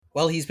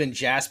Well, he's been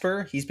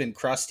Jasper. He's been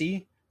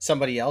Krusty.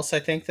 Somebody else,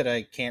 I think, that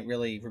I can't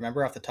really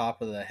remember off the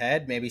top of the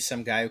head. Maybe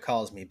some guy who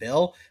calls me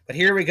Bill. But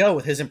here we go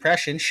with his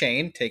impression.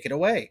 Shane, take it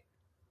away.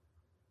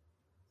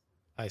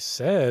 I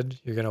said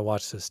you're going to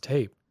watch this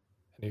tape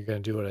and you're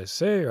going to do what I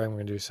say, or I'm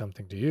going to do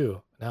something to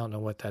you. And I don't know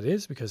what that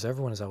is because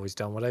everyone has always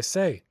done what I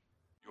say.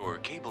 Your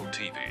cable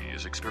TV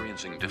is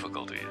experiencing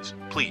difficulties.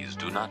 Please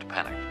do not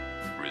panic.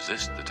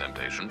 Resist the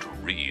temptation to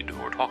read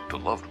or talk to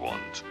loved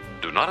ones.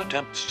 Do not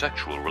attempt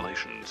sexual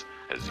relations,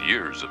 as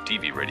years of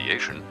TV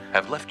radiation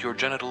have left your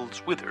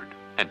genitals withered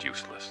and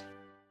useless.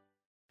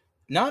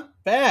 Not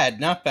bad,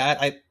 not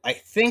bad. I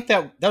think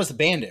that was the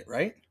Bandit,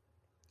 right?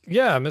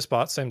 Yeah, Miss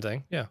Bot, same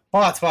thing. Yeah.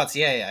 Bots.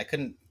 Yeah. I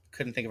couldn't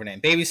think of her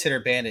name.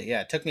 Babysitter Bandit.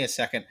 Yeah, it took me a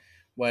second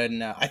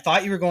when I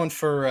thought you were going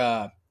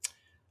for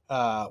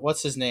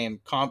what's his name?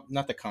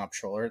 Not the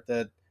comptroller.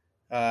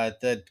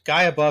 The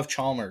guy above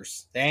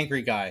Chalmers, the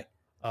angry guy.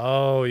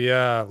 Oh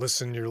yeah,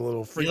 listen, you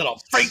little freaks. You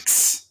little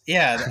freaks.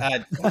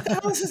 Yeah. What the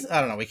hell is his?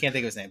 I don't know. We can't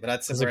think of his name, but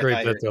that's a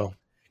great bit though.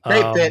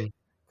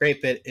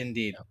 Great bit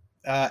indeed.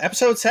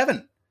 Episode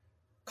 7,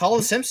 Call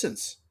of the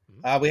Simpsons.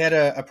 We had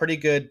a pretty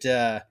good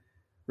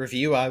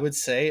review, I would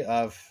say,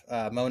 of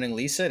Moaning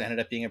Lisa. It ended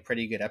up being a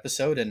pretty good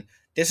episode, and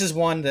this is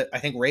one that I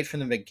think right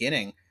from the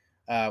beginning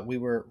we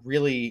were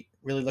really,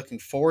 really looking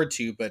forward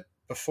to. But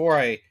before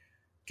I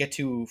get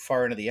too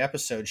far into the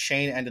episode,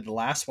 Shane ended the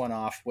last one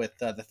off with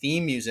the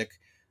theme music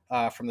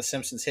from the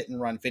Simpsons Hit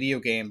and Run video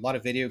game. A lot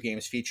of video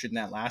games featured in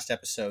that last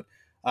episode.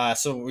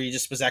 So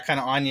was that kind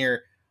of on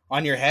your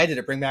head? Did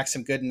it bring back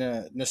some good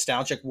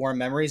nostalgic warm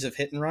memories of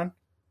Hit and Run?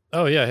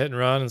 Oh yeah, Hit and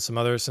Run and some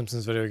other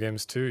Simpsons video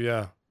games too.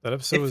 Yeah, that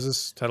episode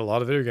had a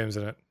lot of video games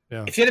in it.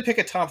 Yeah. If you had to pick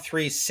a top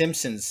 3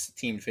 Simpsons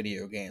themed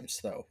video games,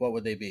 though, what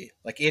would they be?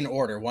 Like in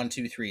order, 1,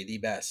 2, 3, the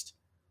best.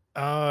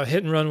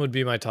 Hit and Run would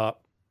be my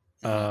top.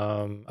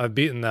 I've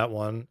beaten that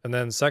one, and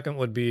then second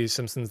would be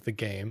Simpsons the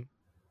game.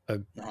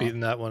 I've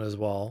beaten that one as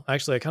well.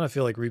 Actually, I kind of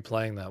feel like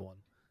replaying that one.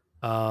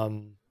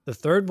 The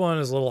third one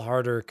is a little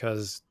harder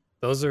because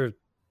those are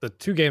the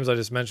 2 games I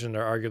just mentioned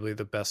are arguably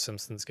the best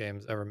Simpsons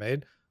games ever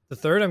made. The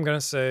third, I'm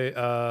gonna say,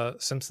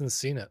 Simpsons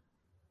Seen It.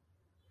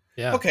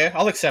 Yeah. Okay,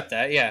 I'll accept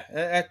that.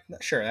 Yeah,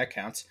 sure, that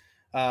counts.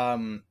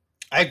 I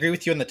agree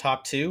with you on the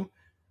top 2.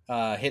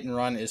 Hit and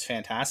Run is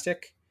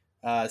fantastic.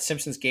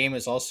 Simpsons game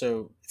is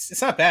also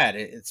it's not bad.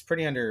 It's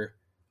pretty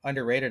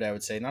underrated, I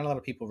would say. Not a lot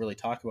of people really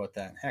talk about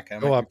that. Heck, I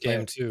might co-op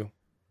game too.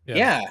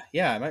 Yeah,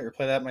 I might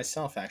replay that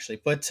myself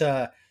actually. But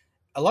a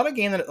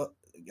game that a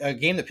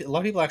lot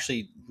of people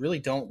actually really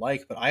don't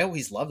like, but I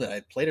always loved it.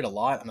 I played it a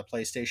lot on the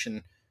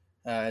PlayStation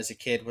as a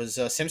kid. Was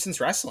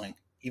Simpsons Wrestling.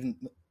 Even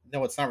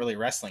though it's not really a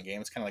wrestling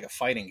game, it's kind of like a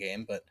fighting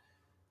game. But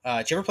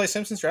did you ever play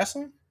Simpsons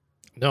Wrestling?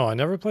 No, I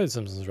never played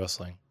Simpsons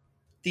Wrestling.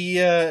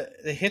 The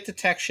hit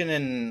detection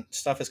and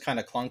stuff is kind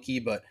of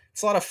clunky, but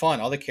it's a lot of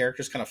fun. All the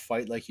characters kind of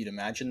fight like you'd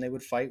imagine they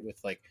would fight,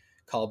 with like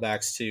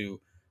callbacks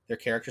to their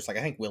characters. Like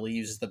I think Willie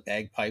uses the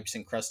bagpipes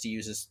and Krusty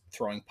uses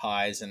throwing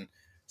pies and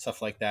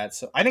stuff like that.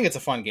 So I think it's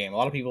a fun game. A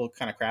lot of people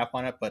kind of crap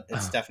on it, but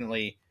it's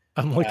definitely.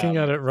 I'm looking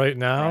at it right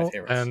now,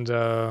 and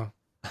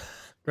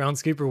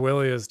Groundskeeper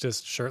Willie is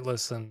just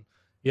shirtless and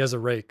he has a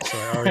rake. So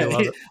I already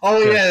love it.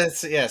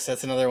 Yes,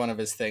 that's another one of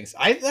his things.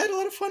 I had a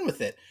lot of fun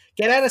with it.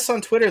 Get at us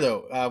on Twitter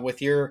though,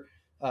 with your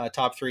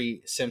top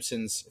 3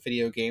 Simpsons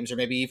video games, or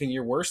maybe even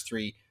your worst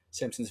 3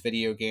 Simpsons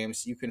video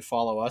games. You can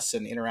follow us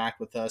and interact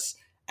with us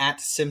at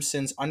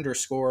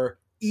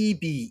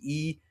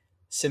Simpsons_EBE,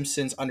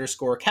 Simpsons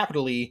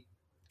capital E,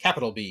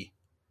 capital B,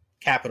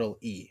 capital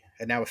E.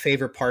 And now a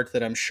favorite part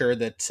that I'm sure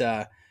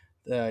that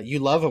you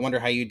love. I wonder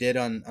how you did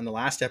on the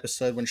last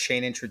episode when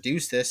Shane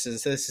introduced this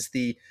is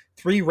the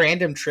 3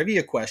 random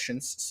trivia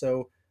questions.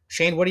 So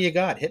Shane, what do you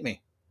got? Hit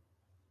me.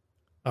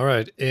 All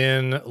right.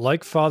 In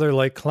Like Father,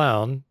 Like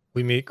Clown,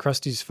 we meet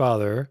Krusty's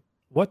father.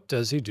 What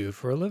does he do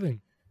for a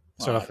living?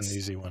 Start off an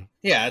easy one.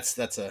 Yeah,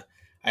 that's a.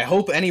 I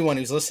hope anyone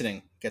who's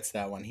listening gets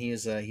that one.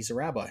 He's a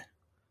rabbi.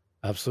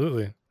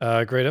 Absolutely.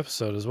 Great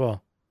episode as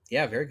well.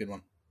 Yeah, very good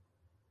one.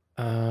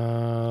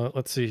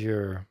 Let's see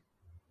here.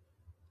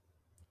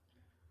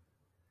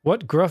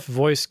 What gruff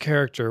voice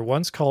character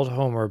once called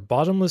Homer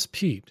Bottomless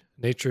Pete,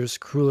 nature's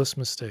cruelest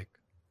mistake?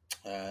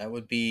 That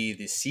would be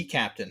the sea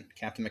captain,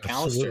 Captain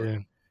McAllister.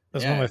 Absolutely.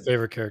 That's one of my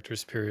favorite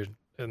characters, period,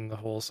 in the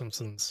whole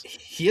Simpsons.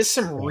 He has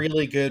some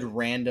really good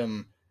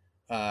random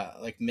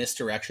like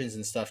misdirections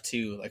and stuff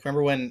too. Like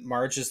remember when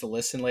Marge is the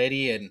listen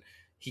lady and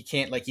he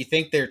can't, like, you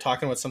think they're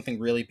talking about something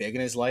really big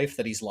in his life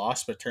that he's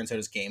lost, but it turns out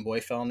his Game Boy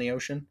fell in the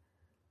ocean.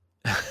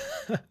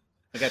 Like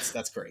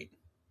that's great.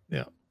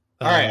 Yeah.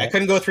 All right, I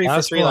couldn't go 3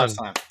 for 3 last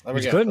time. There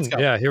we go. Couldn't.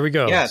 Yeah, here we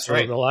go. Yeah, that's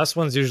right. The last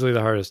one's usually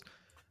the hardest.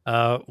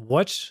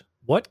 What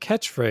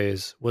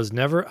catchphrase was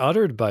never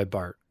uttered by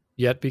Bart,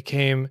 yet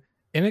became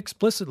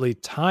inexplicitly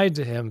tied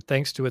to him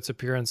thanks to its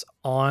appearance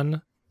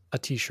on a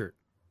T-shirt?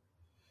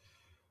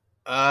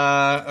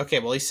 Okay,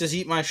 well, he says,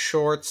 "Eat my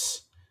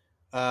shorts."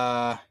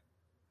 Is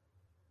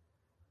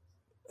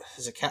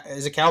it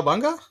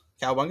Cowabunga?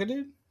 Cowabunga,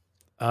 dude?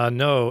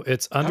 No,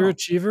 it's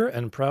underachiever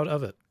and proud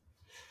of it.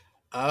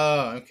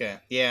 Oh, okay.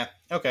 Yeah,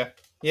 okay.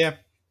 Yeah,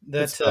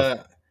 It's that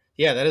tough.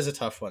 yeah, that is a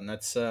tough one.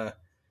 That's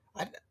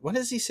when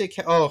does he say?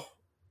 Oh,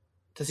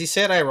 does he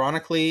say it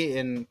ironically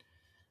in?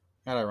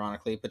 Not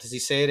ironically, but does he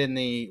say it in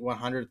the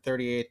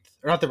 138th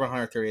or not the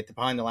 138th, the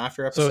Behind the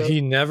Laughter So episode? he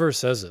never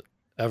says it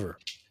ever.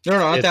 No,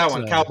 not that It's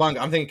one.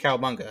 Cowabunga. I'm thinking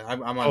Cowabunga.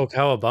 I'm on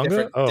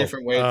Cowabunga.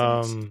 different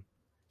wavelengths.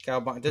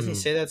 Cowabunga. Doesn't he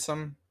say that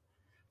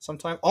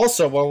sometime?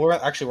 Also, well, we're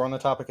on the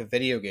topic of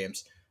video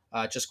games.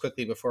 Just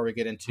quickly before we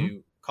get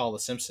into Call of the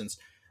Simpsons,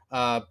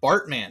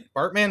 Bartman.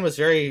 Bartman was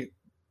very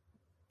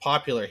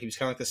popular. He was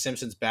kind of like the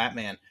Simpsons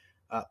Batman.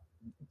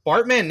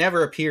 Bartman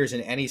never appears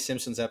in any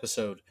Simpsons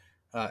episode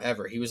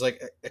ever. He was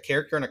like a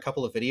character in a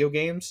couple of video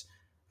games,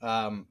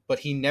 but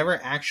he never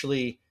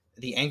actually.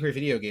 The Angry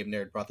Video Game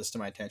Nerd brought this to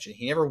my attention.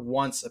 He never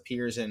once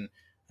appears in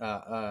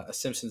a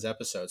Simpsons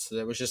episode, so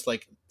that was just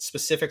like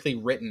specifically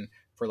written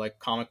for like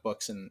comic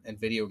books and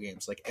video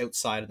games, like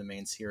outside of the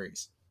main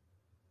series.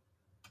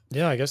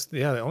 Yeah, I guess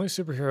the only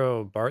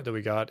superhero Bart that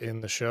we got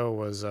in the show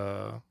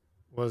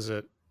was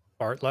it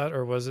Bart Lad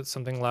or was it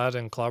something Lad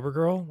and Clobber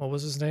Girl? What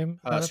was his name?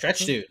 in that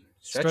Stretch episode? Dude.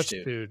 Stretch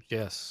Dude.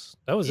 Yes,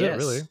 that was it.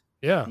 Really?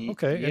 Yes. Yeah.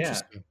 Okay. Yeah.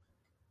 Interesting.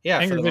 Yeah.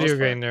 For Angry the Video most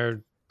part. Game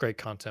Nerd, great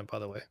content, by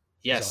the way.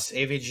 Yes,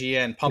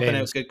 AVGN pumping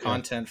Games, out good yeah.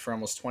 content for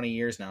almost 20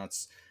 years now.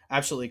 It's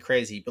absolutely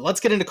crazy. But let's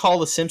get into Call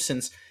of the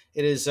Simpsons.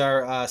 It is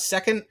our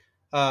second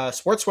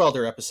Sports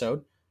Welder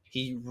episode.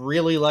 He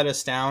really let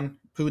us down,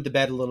 pooed the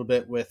bed a little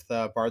bit with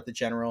Bart the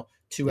General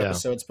 2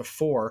 episodes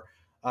before.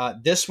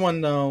 This one,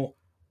 though,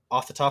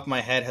 off the top of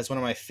my head, has one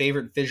of my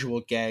favorite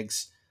visual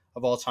gags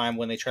of all time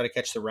when they try to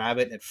catch the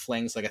rabbit and it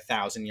flings like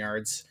 1,000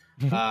 yards.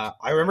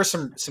 I remember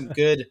some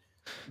good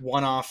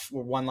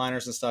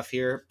one-liners and stuff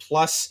here.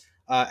 Plus,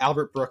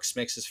 Albert Brooks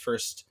makes his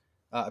first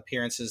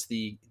appearance as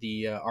the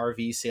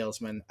RV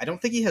salesman. I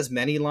don't think he has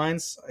many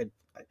lines,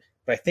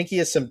 but I think he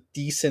has some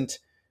decent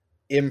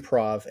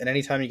improv. And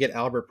anytime you get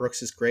Albert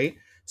Brooks is great.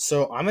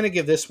 So I'm going to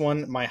give this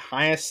one my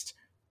highest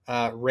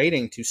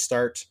rating to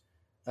start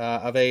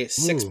of a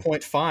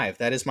 6.5.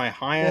 That is my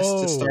highest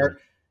to start.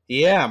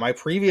 Yeah, my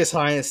previous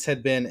highest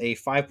had been a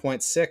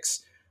 5.6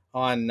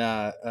 on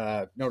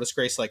No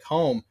Disgrace Like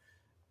Home.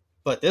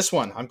 But this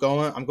one, I'm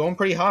going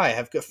pretty high. I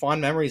have good fond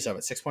memories of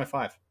it. 6.5.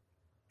 What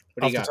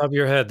do Off you got? the top of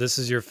your head, this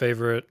is your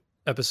favorite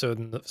episode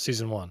in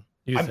season 1.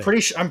 I'm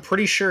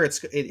pretty sure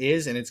it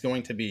is, and it's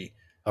going to be.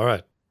 All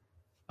right.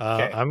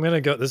 Okay. I'm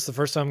gonna go. This is the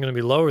first time I'm gonna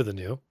be lower than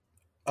you.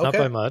 Okay. Not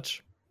by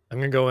much. I'm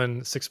gonna go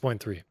in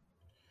 6.3.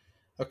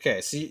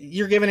 Okay, so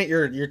you're giving it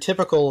your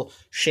typical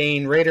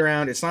Shane, right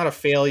around. It's not a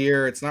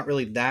failure. It's not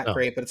really that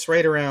great, but it's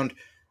right around.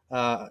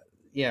 Right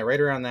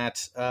around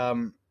that.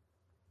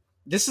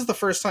 This is the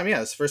first time.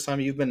 Yeah, it's the first time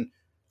you've been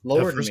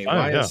lower than me.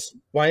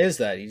 Why is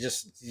that? You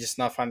just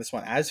not find this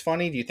one as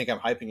funny? Do you think I'm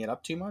hyping it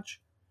up too much?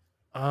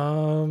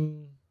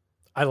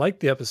 I like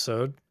the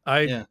episode.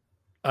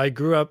 I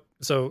grew up,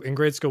 so in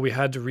grade school we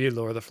had to read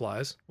Lord of the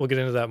Flies. We'll get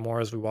into that more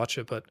as we watch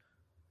it,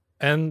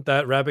 and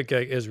that rabbit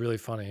gag is really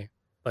funny.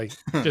 Like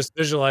just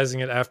visualizing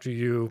it after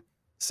you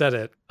said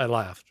it, I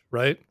laughed,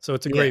 right? So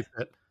it's a great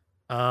bit.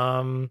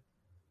 But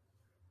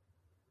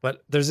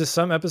there's just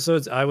some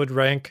episodes I would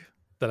rank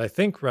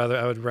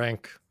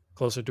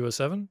closer to a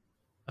 7.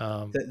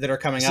 That are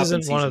coming up. This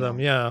isn't one of them,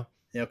 yeah.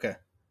 Okay.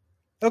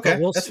 Okay,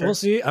 we'll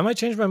see. I might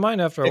change my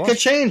mind after I watch. It could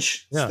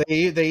change. Yeah.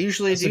 They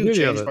usually do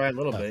change by a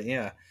little bit.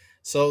 Yeah.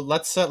 So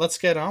let's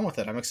get on with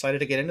it. I'm excited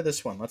to get into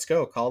this one. Let's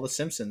go. Call the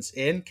Simpsons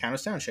in. Count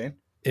us down, Shane.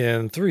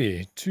 In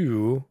 3,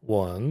 2,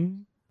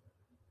 1.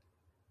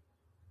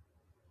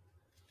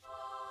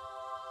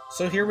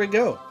 So here we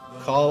go.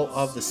 Call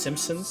of the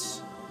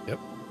Simpsons. Yep.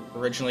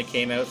 Originally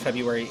came out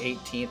February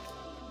 18th,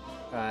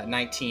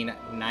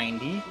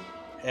 1990.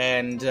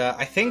 And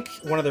I think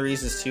one of the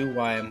reasons, too,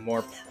 why I'm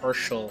more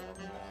partial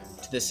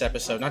to this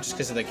episode, not just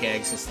because of the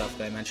gags and stuff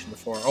that I mentioned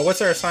before. Oh,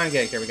 what's our assigned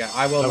gag here? We got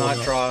I will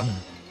not draw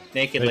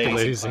naked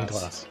ladies in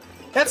class.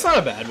 That's not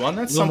a bad one.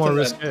 That's something more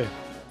risque.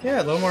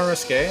 Yeah, a little more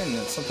risque, and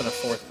it's something a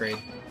 4th grade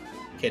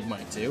kid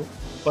might do.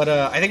 But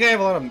I think I have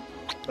a lot of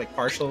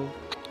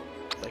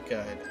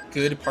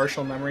good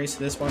partial memories to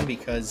this one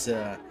because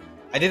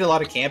I did a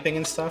lot of camping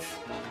and stuff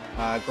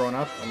growing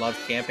up. I loved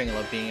camping. I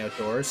loved being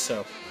outdoors.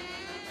 So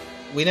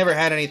we never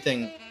had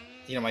anything.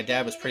 My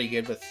dad was pretty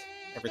good with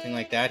everything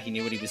like that. He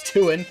knew what he was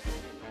doing.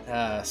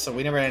 So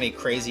we never had any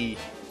crazy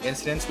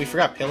incidents. We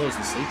forgot pillows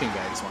and sleeping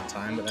bags one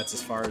time, but that's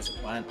as far as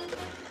it went.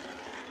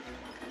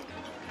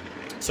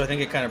 So I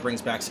think it kind of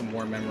brings back some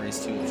more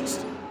memories too,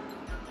 just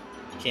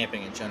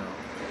camping in general.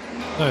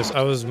 Nice.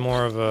 I was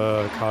more of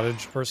a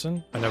cottage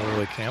person. I never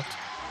really camped.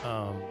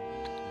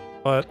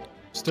 But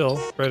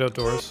still, great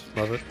outdoors.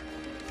 Love it.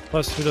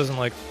 Plus, who doesn't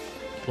like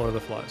Lord of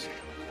the Flies?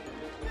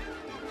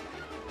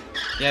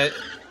 Yeah,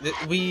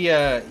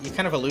 you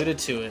kind of alluded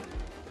to it.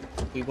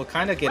 We will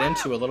kind of get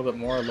into a little bit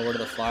more Lord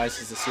of the Flies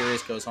as the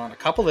series goes on a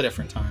couple of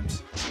different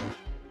times.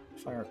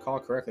 If I recall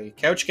correctly.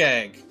 Couch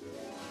gag.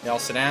 They all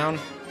sit down.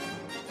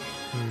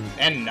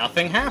 And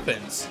nothing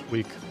happens.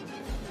 Weak.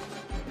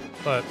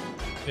 But,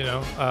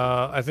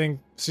 I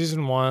think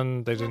season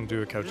 1, they didn't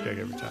do a couch gag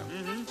every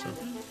time. So.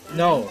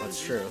 No,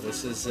 that's true.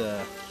 This is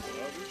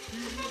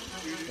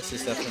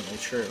This is definitely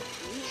true.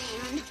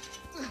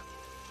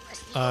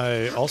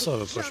 I also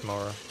have a push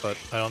mower, but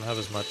I don't have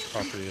as much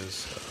property as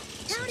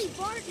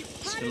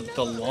So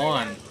the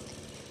lawn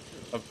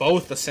of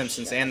both the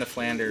Simpsons and the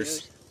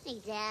Flanders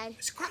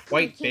is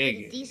quite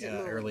big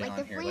early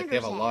on here. Like, they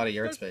have a lot of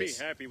yard space.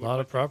 a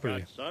lot of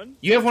property.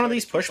 You have one of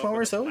these push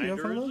mowers, though? You have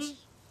one of those?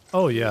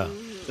 Oh, yeah.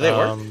 Do they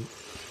work?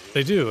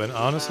 They do, and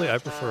honestly, I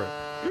prefer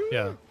it.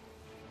 Yeah.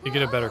 You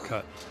get a better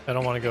cut. I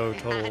don't want to go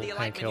total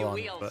Hank Hill on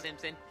it, but...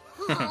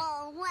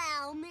 Oh,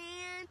 wow, man.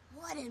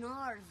 What an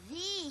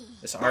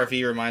RV. This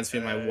RV reminds me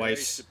of my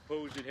wife's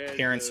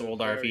parents' old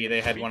RV.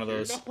 They had one of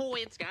those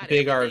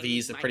big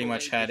RVs that pretty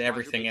much had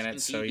everything in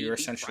it, so you were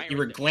essentially... You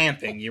were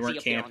glamping, you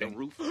weren't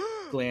camping.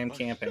 Glam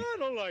camping.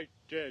 Satellite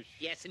dish.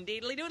 Yes,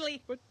 indeedly doodly.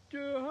 But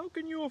how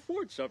can you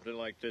afford something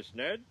like this,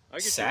 Ned? I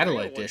get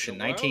Satellite dish in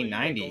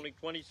 1990.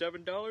 Only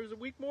 $27 a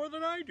week more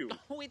than I do.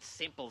 Oh, it's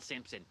simple,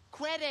 Simpson.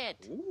 Credit.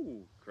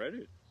 Ooh,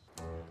 credit.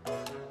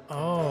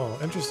 Oh,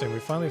 interesting. We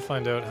finally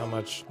find out how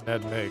much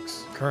Ned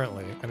makes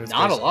currently, and it's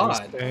Not a basically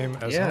lot. the same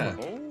as Yeah.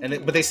 Homer.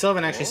 But they still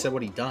haven't actually said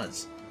what he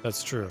does.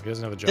 That's true. He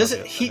doesn't have a job Does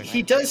yet. it?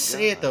 He does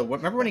say it, though.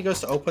 Remember when he goes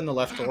to open the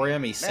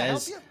leftorium, he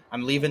says,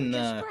 I'm leaving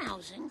the...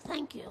 Browsing,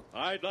 thank you.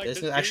 I'd like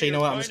Actually, you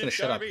know what? I'm just going to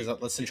shut up, because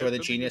let's enjoy the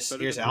genius.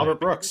 Here's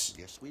Albert Brooks.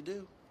 Yes, we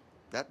do.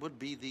 That would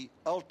be the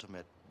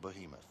ultimate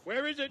behemoth.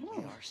 Where is it? We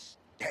are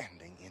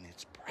standing in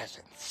its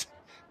presence.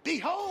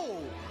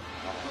 Behold!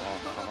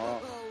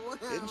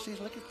 Didn't she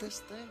look at this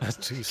thing? A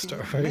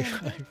two-story.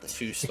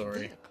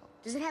 Two-story.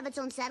 Does it have its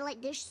own satellite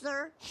dish,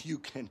 sir? You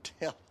can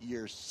tell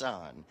your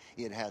son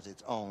it has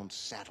its own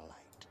satellite.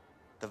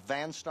 The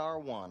Vanstar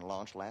 1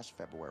 launched last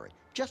February,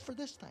 just for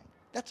this thing.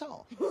 That's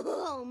all.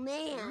 Oh,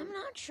 man. I'm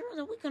not sure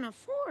that we can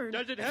afford.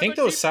 Does it I have think a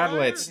those deep fryer?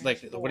 satellites,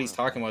 like what he's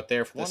talking about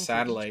there for the One for each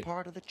satellite,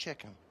 part of the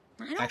chicken.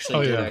 actually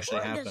Oh, did yeah.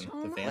 actually happen.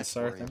 The Let's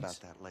Vanstar worry about things.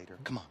 that later.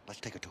 Come on, let's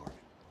take a tour of it.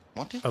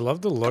 Want to? I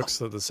love the looks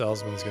that the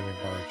salesman's giving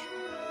Marge.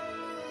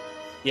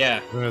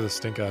 Yeah, Look at the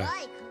stink eye.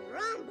 Ay,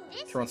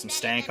 caramba. throwing some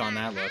stank on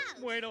that look.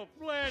 Wait till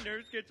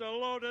Flanders gets a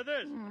load of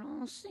this. It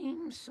all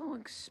seems so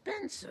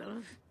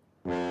expensive.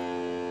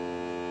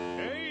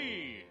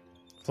 Hey!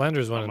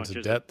 Flanders How went much into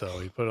is debt, though.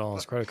 He put it on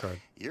his credit card.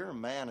 You're a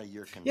man of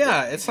your conviction.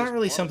 Yeah, it's You not just really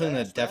wanted something to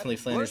that ask definitely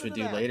that Flanders word would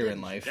of do the later day, in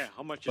didn't you? life. Yeah,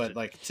 how much is But it?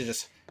 like to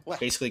just Well,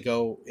 basically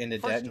go into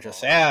first debt and of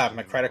just all, say,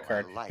 my you credit are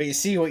card. like But you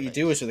see what you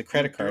do is with a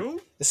credit card.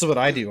 do? This is what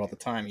I do all the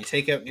time. You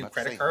take out new Let's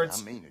credit see,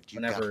 cards I mean it. You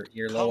whenever got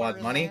you're low color on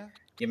in money. there?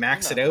 You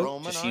max You're it not out.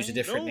 Roman, Just are use a you?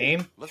 different No.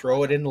 name. Look Throw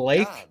like it in the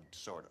lake. God,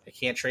 sort of. They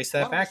can't trace Why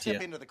that don't we back to step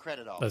you. into the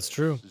credit office, That's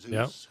true.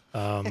 Yep. Zeus?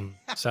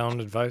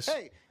 Sound advice.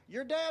 Hey,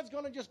 your dad's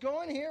gonna just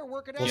go in here,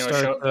 work it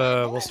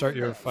out. We'll start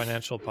your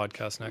financial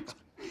podcast next.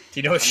 Do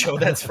you know what show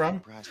that's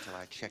from?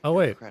 Oh,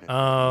 wait.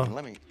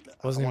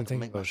 I Wasn't even want to thinking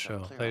make about a show. I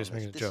myself thought clear you were just on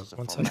making a this. joke. This is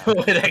One a second.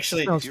 No, it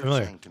actually Sounds You're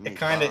familiar. saying to me, it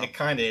kind Bob,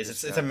 of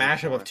is. It's a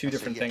mashup of two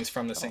different things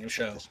from the same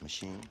show.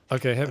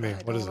 Okay, hit me.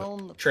 What is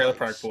it? Trailer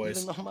Park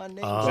Boys.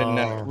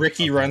 When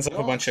Ricky runs up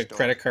a bunch of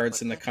credit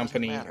cards in the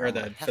company or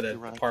for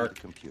the park,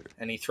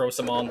 and he throws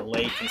them all in the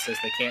lake and says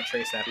they can't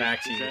trace that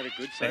back to Is you. that a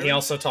good And he sign?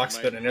 also talks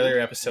about in another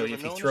episode, Never if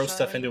you known a throw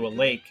stuff siren into a to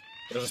lake,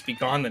 it'll just be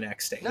gone the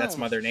next day. That's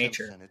No, Mother Mr.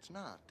 Nature. Simpson, it's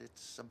not.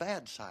 It's a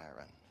bad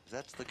siren.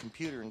 That's the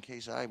computer in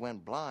case I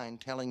went blind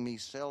telling me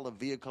sell the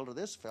vehicle to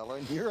this fella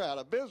and you're out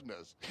of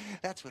business.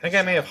 That's what I think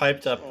I may have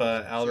hyped up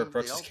Oh, Albert the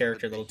Brooks' ultimate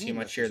character a little too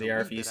much here, the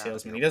behemoth RV is a wee bit out of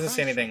salesman. He your doesn't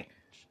say price anything range.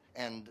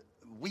 And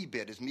wee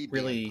bit is me being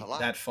really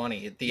polite. that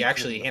funny. The You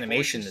actually couldn't afford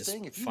animation this is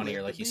thing if you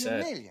funnier, lived like to you be a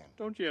said. million.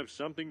 Don't you have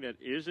something that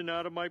isn't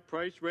out of my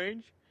price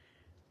range?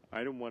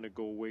 I don't want to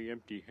go away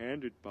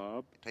empty-handed,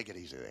 Bob. Take it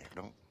easy there.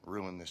 Don't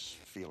ruin this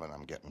feeling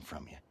I'm getting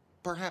from you.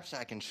 Perhaps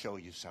I can show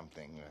you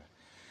something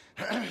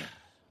a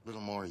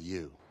little more of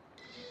you.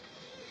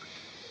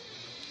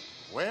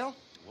 Well,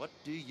 what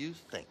do you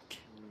think?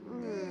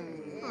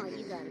 Oh,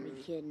 you gotta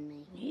be kidding me.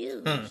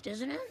 Used,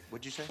 isn't it?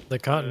 What'd you say? The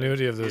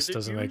continuity of this Is it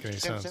doesn't make any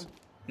Simpson? sense.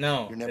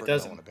 No, You're never it going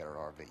doesn't. to a better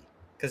RV.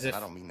 Because if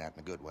I don't mean that in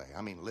a good way.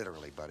 I mean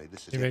literally, buddy.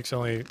 This is He it. makes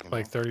only You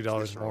like know, $30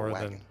 this or a more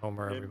wagon. than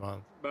Homer every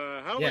month.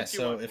 How yeah, much you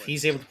so want if for it?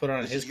 he's able to put it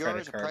on This his is yours,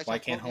 credit a card, price why I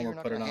can't told you Homer you're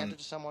not put it gonna hand on? it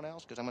to someone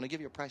else? Because I'm going to give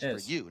you a price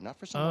His. for you, not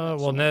for someone else. Well,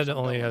 Someone Ned else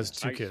only will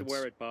has know two I kids.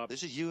 swear it, Bob.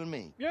 This is you and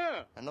me.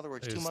 Yeah. In other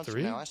words, There's 2 months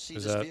three? from now, I see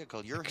Is this that-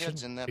 vehicle. Your it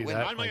head's shouldn't in that be window.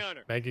 that, I'm my like,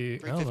 honor. Maggie,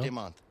 I don't $350 a know.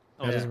 month.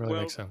 That doesn't really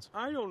well, make sense.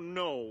 I don't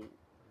know.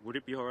 Would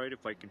it be all right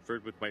if I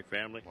conferred with my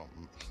family? Well,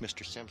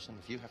 Mr. Simpson,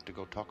 if you have to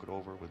go talk it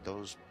over with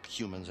those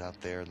humans out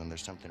there, then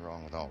there's something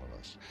wrong with all of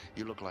us.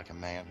 You look like a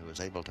man who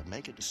is able to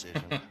make a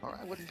decision, or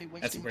I wouldn't be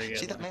That's wasting. pretty good.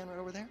 See that man right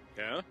over there?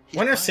 Yeah? He's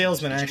Wonder if fine.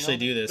 salesmen Did you actually know?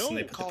 do this and No.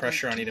 they put the Called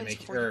pressure him on you to 2 make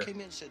minutes before you or came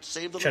in and said,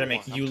 "Save the try to little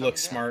make one. you I'm look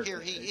coming down. smart Here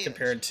he is."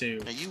 compared to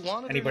Now, you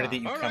want it or anybody not? that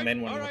you All come right,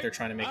 in when all they're right.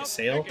 trying to make I'll a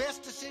sale. take it.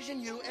 Best decision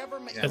you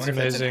ever made. Yeah, I It's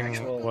wonder if it's an amazing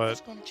actual- what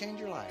That's going to change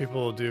your life.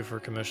 people will do for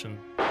commission.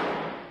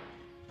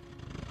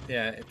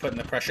 Yeah, putting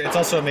the pressure. It's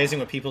also amazing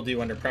what people do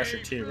under pressure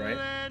Hey, too, right?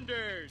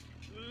 Flanders,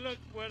 look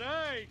what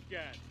I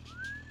got.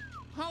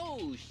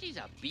 Oh, she's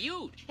a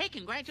beaut. Hey,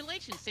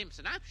 congratulations,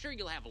 Simpson. I'm sure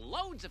you'll have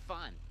loads of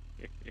fun.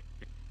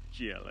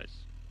 Jealous.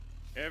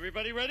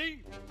 Everybody ready?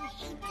 I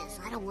hate this.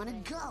 I don't want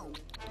to go.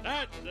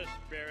 That's the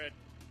spirit.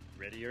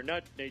 Ready or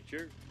not,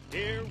 nature,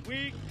 here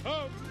we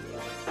come.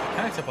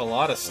 Packed up a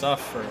lot of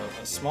stuff for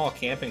a small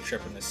camping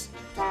trip in this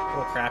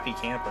little crappy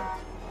camper.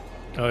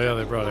 Oh yeah,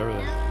 they brought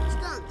everything. No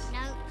skunks.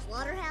 No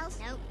slaughterhouse.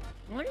 Nope.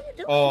 What are you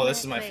doing? Oh, this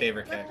is my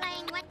favorite We're keg.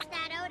 playing What's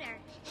That Odor?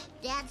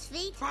 Dad's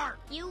feet? Bart.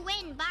 You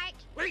win, Bart.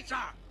 Lisa!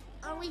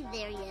 Are we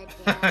there yet,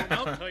 Dad?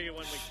 I'll tell you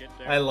when we get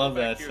there. I love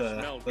Go back that to your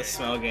smell the game.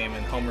 smell game,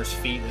 and Homer's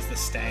feet is the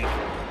stank.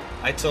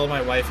 I told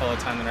my wife all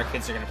the time that our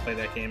kids are gonna play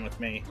that game with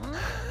me. Well,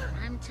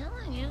 I'm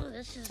telling you,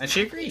 this is And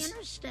she not the agrees.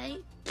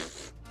 Interstate.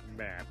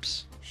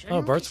 Maps. Shouldn't Oh,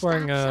 we Bart's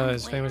wearing stop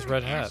his famous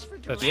somewhere red and hat. ask for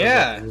That shows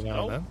Yeah. up every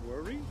now and then. Don't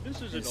worry,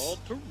 this is an It's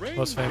all-terrain.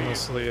 Most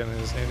famously in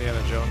his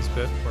Indiana Jones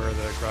bit where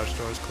the garage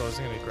door is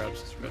closing and he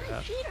grabs his red My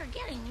hat. feet are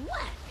getting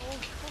wet.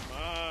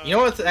 You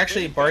know what?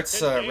 Actually,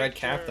 Bart's red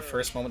cap. The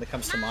first moment that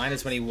comes to mind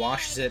is when he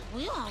washes it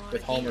We all wanna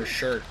with be Homer's there.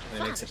 shirt,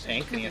 and it makes it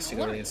pink, and he has to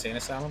go to the insane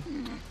asylum.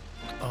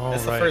 Oh,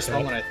 That's the right, first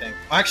right. moment, I think.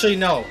 Actually,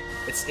 no.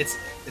 It's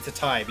a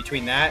tie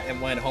between that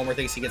and when Homer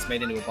thinks he gets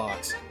made into a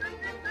box.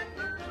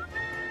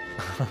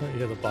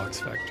 Yeah, the box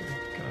factory.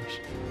 Gosh.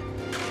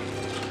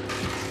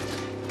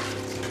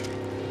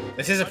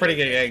 This is a pretty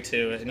good egg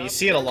too, and you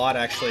see it a lot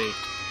actually.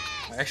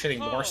 I actually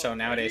think more so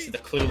nowadays. The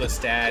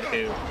clueless dad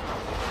who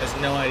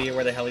has no idea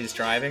where the hell he's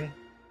driving,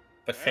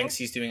 but thinks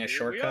he's doing a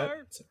shortcut.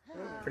 It's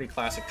a pretty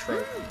classic trope.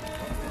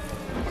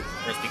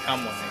 Or it's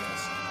become one, I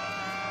guess.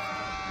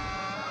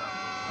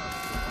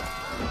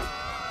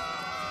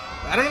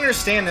 I don't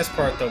understand this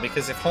part though,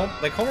 because if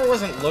Homer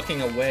wasn't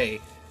looking away,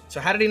 so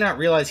how did he not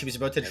realize he was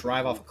about to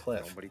drive off a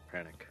cliff? Nobody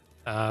panic.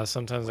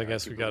 Sometimes I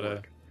guess we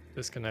gotta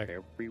disconnect.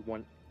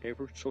 Everyone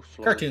ever so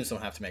slow. Cartoons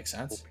don't have to make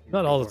sense.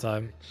 Not all the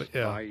time, but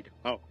yeah. Slide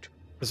out.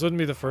 This wouldn't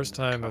be the first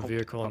time a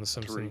vehicle in The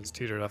Simpsons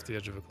teetered off the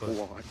edge of a cliff.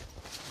 One.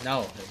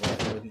 No,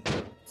 it wouldn't.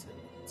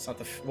 It's not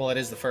the. Well, it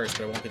is the first,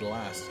 but it won't be the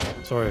last.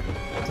 Sorry,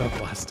 it's not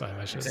the last time,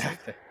 I should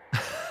Exactly.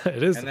 say.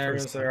 It is And the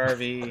there's first their time.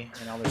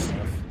 RV and all this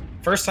stuff.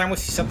 First time we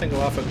see something go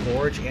off a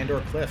gorge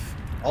and/or cliff.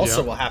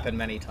 Also, Yeah. will happen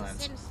many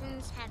times.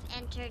 Simpsons have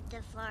entered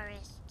the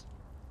forest.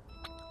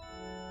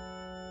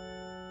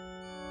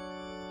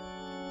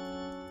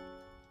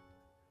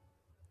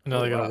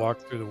 Now they gotta Wow. walk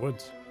through the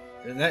woods.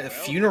 And that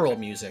funeral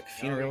music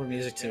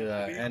to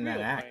end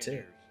that act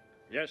too.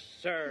 Yes,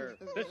 sir.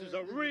 This is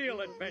a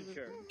real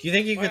adventure. Do you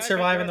think you Why, could I bet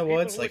survive there in the are people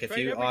woods, who like would if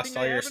trade you everything lost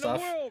all they your have in the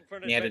stuff world for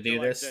an and you had to do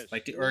adventure this,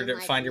 like or to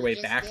Like find your we way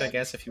just back? I did.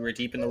 guess if you were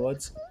deep in the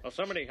woods. Will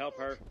somebody help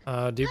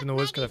her? Deep in the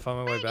woods, could I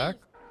find my way back?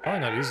 Probably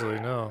not easily,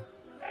 no.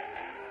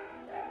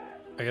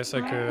 I guess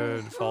I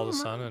could follow the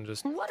sun and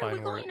just What are we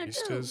find where going to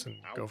east do? is and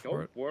Now, go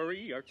for it. don't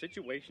worry. Our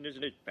situation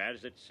isn't as bad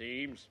as it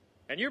seems.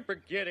 And you're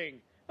forgetting.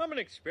 I'm an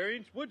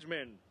experienced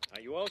woodsman. Now,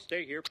 you all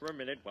stay here for a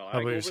minute while How I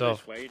about go over yourself?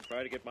 this way and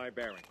try to get my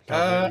bearings.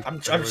 I'm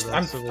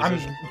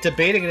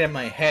debating it in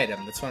my head.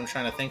 That's what I'm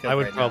trying to think of. I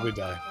would right probably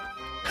die.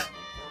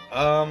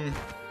 now.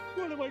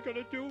 What am I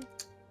gonna do?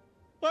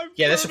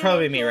 Yeah, this would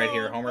probably be me right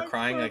here. Homer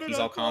crying like he's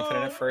all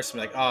confident at first,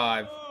 and be like, "Oh,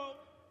 I've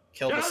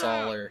killed us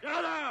all," or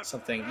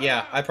something.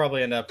 Yeah, I'd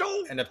probably end up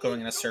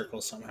going in a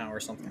circle somehow or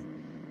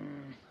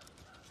something.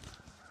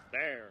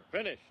 There,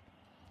 finished.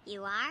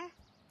 You are?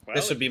 Well,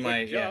 This would be it's a my-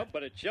 quick yeah. job,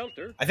 but it's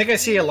shelter. I think I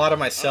see a lot of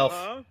myself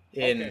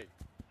in Okay.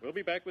 We'll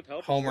be back with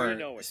help Homer, before you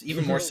know it.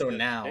 even more so Just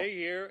now Stay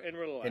here and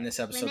relax. in this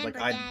episode. Remember,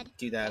 Like Dad, I'd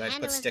do that. the I'd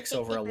handle put of sticks the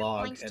over a paper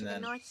log points and to the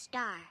then North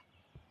Star.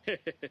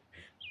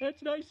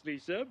 That's nice,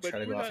 Lisa, but Try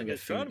to we're go off not and in get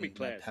food astronomy and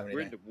not class. have We're in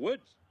anything. the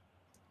woods.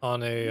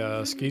 On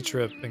a ski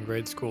trip in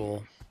grade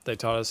school, they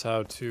taught us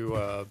how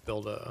to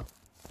build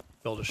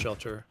a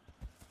shelter.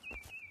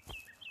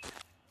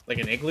 like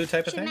an igloo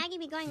type of Should thing. Maggie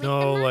be going with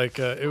No, them, like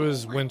it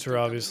was Oh, winter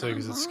I obviously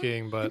because it's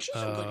skiing, but she's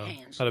in good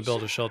hands, how to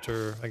build Lisa. a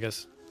shelter, I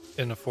guess,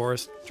 in a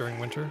forest during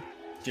winter.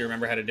 Do you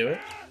remember how to do it?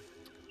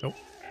 Nope.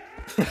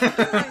 There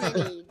aren't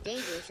any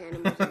dangerous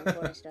animals in the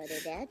forest, are there,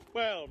 Dad?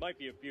 Well, might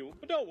be a few,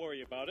 but don't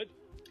worry about it.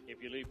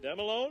 If you leave them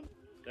alone,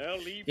 they'll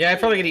leave Yeah, you. I'd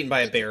probably get eaten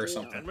by a Good bear or deal.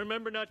 something And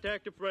remember not to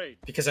act afraid.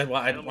 because I'd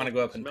want to Animals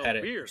go up and smell pet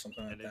it beer, or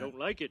something like and they that. don't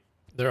like it.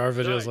 There are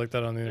videos Right. like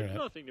that on the There's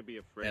internet. nothing to be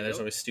afraid Yeah, there's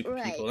of. always stupid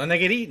Right. people, and they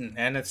get eaten,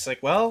 and it's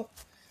like, well,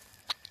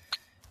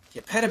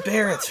 you pet a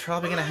bear, it's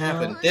probably gonna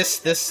happen.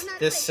 This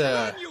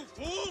You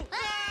fool!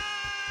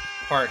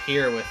 part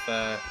here with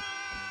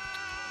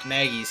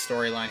Maggie's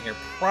storyline here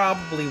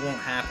probably won't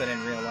happen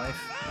in real life.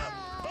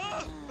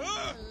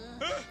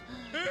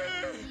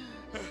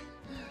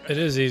 It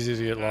is easy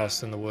to get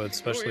lost in the woods,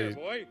 Go here, especially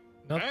boy.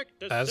 not Act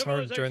as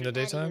hard during the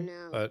civilization. daytime,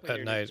 know. but When at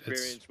you're night an it's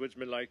experienced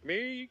woodsman like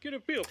me, you get a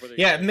feel for this.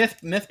 Yeah, shit.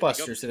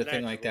 Mythbusters did a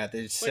thing like that.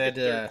 They said,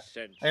 I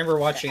remember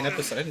watching an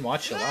episode. I didn't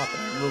watch it a lot, but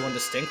I remember one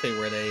distinctly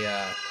where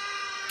they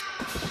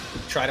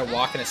try to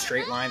walk in a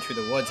straight line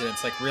through the woods, and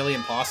it's like really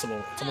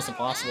impossible. It's almost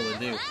impossible to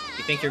do. You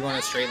think you're going in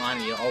a straight line,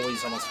 and you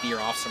always almost veer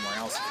off somewhere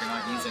else if you're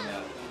not using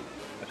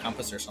a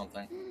compass or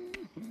something.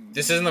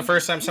 This isn't the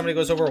first time somebody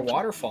goes over a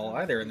waterfall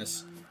either. In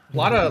this, a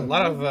lot of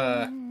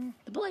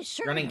The boys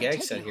certainly running are gag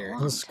taking set a here.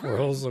 long the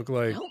squirrels look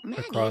like Hope a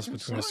Maggie cross isn't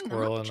between a slowing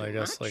squirrel them up and I too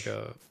guess much.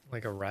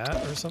 like a rat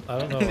or something. I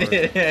don't know. it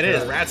is Their-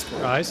 rat Their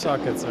squirrel. eye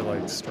sockets are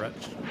like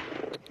stretched.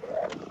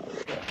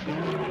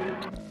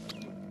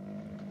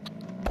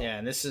 Yeah,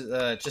 and this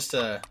is just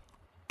a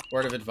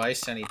word of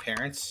advice to any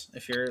parents,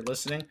 if you're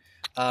listening.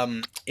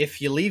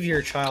 If you leave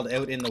your child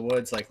out in the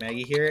woods like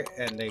Maggie here,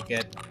 and they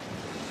get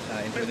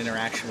into an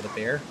interaction with a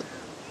bear,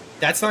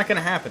 that's not going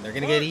to happen. They're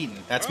going to get eaten.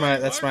 That's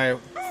my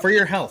for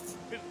your health.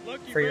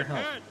 For your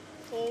health.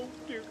 Oh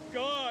dear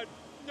God,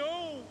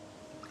 no!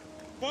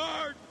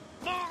 Bart!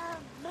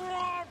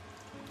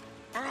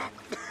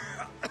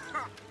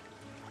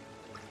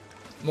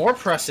 More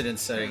precedent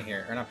setting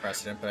here, or not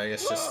precedent, but I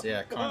guess just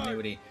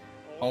continuity.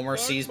 Homer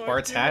sees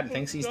Bart's hat and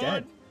thinks he's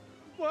dead.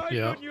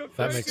 Yeah,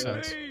 that makes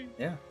sense.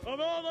 Yeah. Of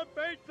all the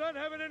fates on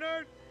heaven and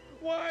earth,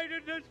 why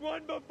did this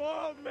one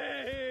befall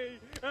me?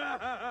 You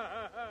have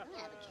a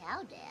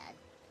cow, Dad.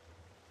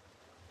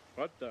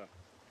 What the?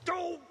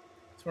 Don't!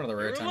 It's one of the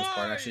rare times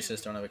Bart actually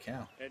says don't have a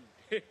cow. And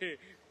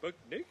buck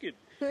naked.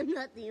 I'm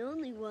not the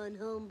only one,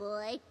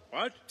 homeboy.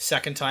 What?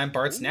 Second time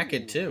Bart's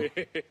naked too,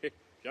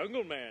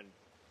 Jungle Man.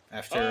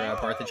 after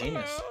Bart the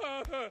Genius.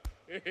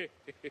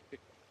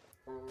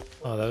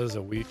 Oh, that is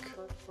a weak.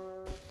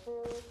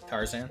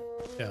 Tarzan.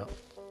 Yeah.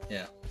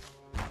 Yeah.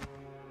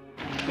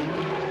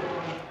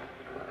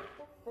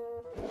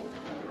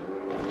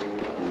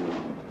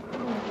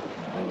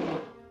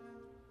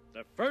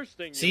 The first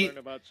thing See, you learn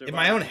about in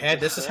my own head,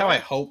 this is how I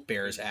hope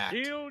bears act.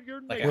 Steal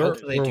your Like, I neighbor.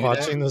 hope they We're do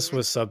watching that. this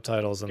with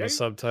subtitles, and the Okay,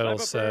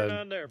 subtitles slap a burn said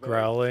on there, boy.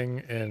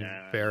 growling in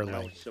Now, bear now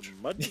language. some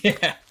mud.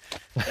 Yeah.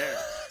 There.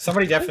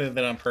 Somebody definitely did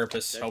that on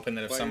purpose, That hoping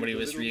that if fires somebody a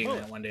was little reading more.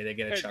 that one day, they'd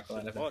get a Heads chuckle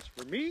out of it. boss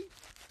for me?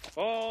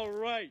 All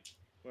right.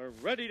 We're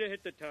ready to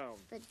hit the town.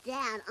 But,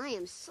 Dad, I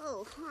am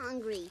so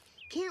hungry.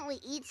 Can't we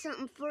eat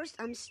something first?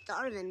 I'm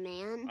starving,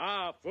 man.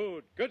 Ah,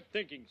 food. Good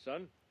thinking,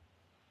 son.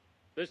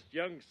 This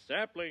young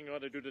sapling ought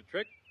to do the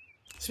trick.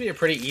 This would be a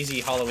pretty easy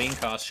Halloween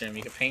costume.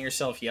 You could paint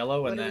yourself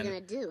yellow and What are we then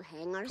gonna do?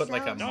 Hang ourselves? put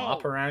like a No.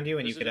 mop around you,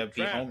 and This you could is a have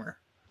be trap. Homer.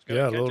 It's gonna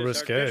Yeah, a catch little us our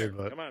risque, dinner.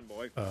 but Come on,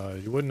 boy.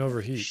 You wouldn't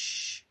overheat.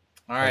 Shh.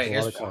 All Like right, a lot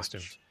here's of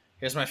costumes.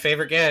 my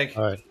favorite gag.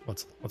 All right,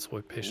 let's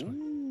wait patiently.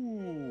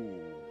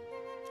 Ooh.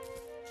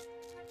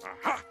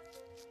 Aha!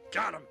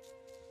 Got him.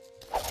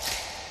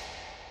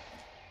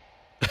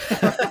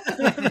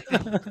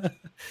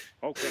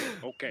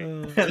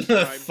 Okay. This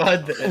The time,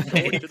 thud that I'll it go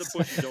into the makes.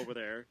 bushes over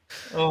there.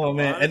 Oh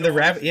man, and the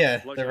rabbit,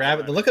 the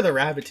rabbit. The look of the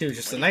rabbit too.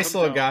 Just a nice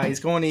little guy. He's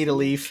going to eat a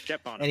leaf,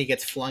 Step on and him. he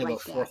gets flung about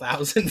Like that.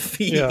 4,000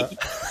 feet. Yeah.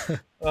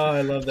 Oh,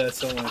 I love that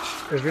so much.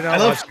 If you're I not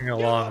love- watching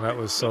along, that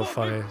was so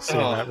funny seeing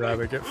Oh. that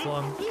rabbit get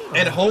flung.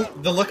 And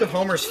the look of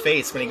Homer's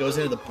face when he goes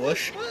into the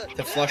bush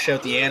to flush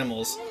out the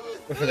animals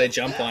before they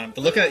jump on him.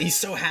 The look at he's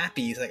so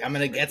happy. He's like, I'm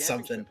gonna get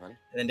something, and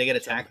then they get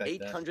attacked like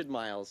that. 800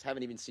 miles,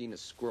 haven't even seen a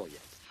squirrel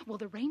yet. Well,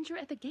 the ranger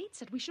at the gate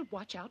said we should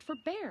watch out for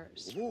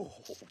bears. Ooh,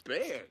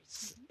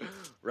 bears.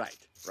 Right.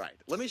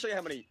 Let me show you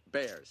how many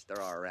bears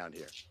there are around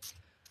here.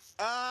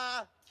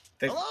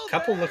 The Hello,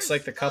 couple bears? looks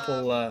like the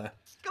couple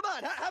Come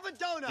on, have a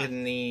donut.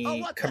 in the Oh,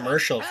 what the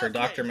commercial heck? for Okay,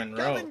 Dr. come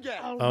Monroe. and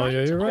get. All Oh,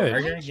 yeah, you're right.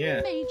 Okay, You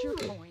yeah. made your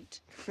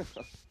point.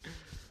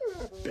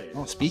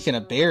 Oh, speaking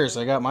of bears,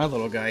 I got my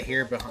little guy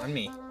here behind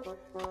me.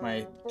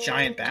 My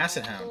giant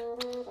basset hound.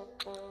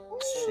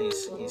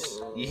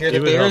 You hear He the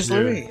would help bears, you.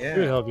 Louis? He would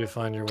Yeah. help you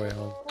find your way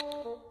home.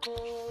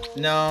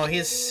 No,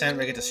 he's sent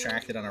to get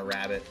distracted on a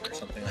rabbit or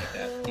something like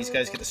that. These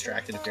guys get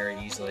distracted very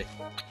easily.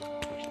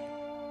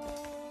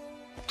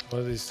 What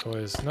are these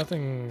toys?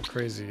 Nothing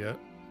crazy yet.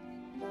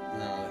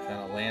 No, they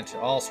found a lantern,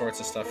 all sorts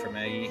of stuff for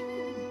Maggie.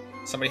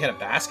 Somebody had a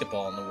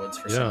basketball in the woods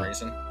for some Yeah.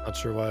 reason. Not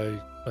sure why.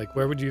 Like,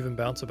 where would you even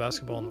bounce a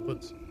basketball in the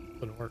woods?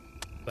 Wouldn't work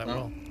that No.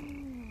 well.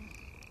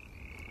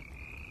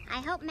 I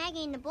hope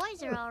Maggie and the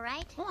boys are all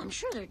right. Oh, I'm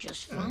sure they're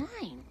just fine.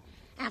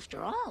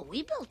 After all,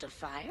 we built a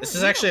fire. This We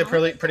is know actually a how to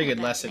pretty think good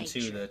about lesson too.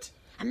 nature. That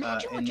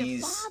Imagine in what your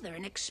these father,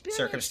 an experienced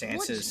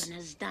circumstances woodsman,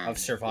 has done. of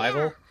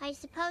survival, Yeah, I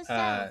suppose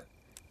so.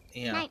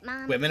 Night,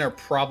 Mom. women are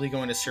probably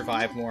going to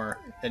survive more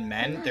than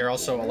men. They're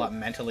also a lot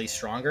mentally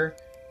stronger.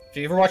 Have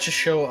you ever watched the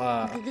show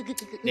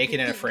Naked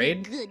and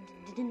Afraid?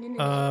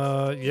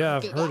 Yeah,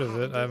 I've heard of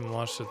it. I haven't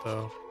watched it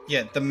though.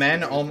 Yeah, the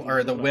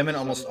women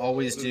almost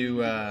always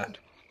do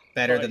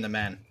better than the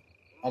men,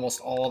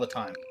 almost all the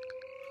time.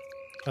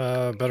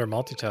 Better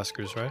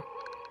multitaskers, right?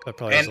 That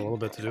probably has a little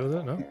bit to do with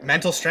it, no?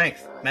 Mental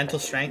strength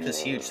is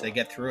huge. They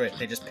get through it.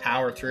 They just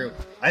power through.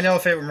 I know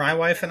if it were my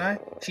wife and I,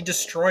 she'd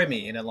destroy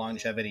me in a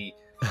longevity.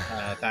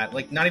 That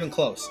like not even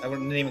close. I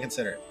wouldn't even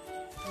consider it.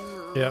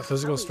 Yeah,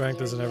 physical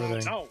strength isn't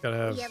everything. No. Gotta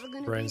You have ever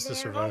gonna brains be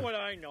to there? How survive. would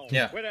I know?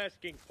 Yeah. Quit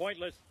asking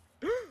pointless.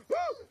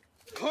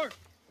 Hark!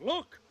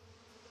 Look!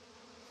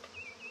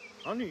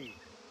 Honey!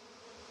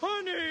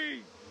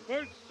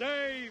 We're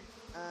saved!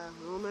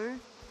 Homer?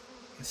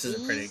 This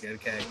is a pretty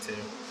good gag too.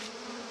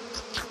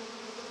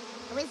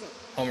 Who is it?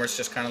 Homer's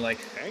just kind of like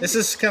this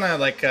is kind of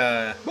like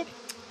I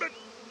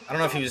don't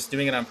know if he was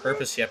doing it on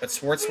purpose yet, but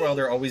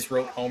Swartzwelder always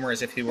wrote Homer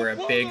as if he were a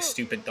big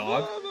stupid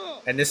dog,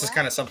 and this is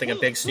kind of something a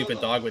big stupid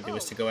dog would do,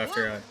 is to go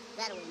after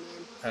That way,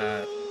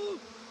 man.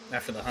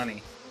 after the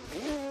honey.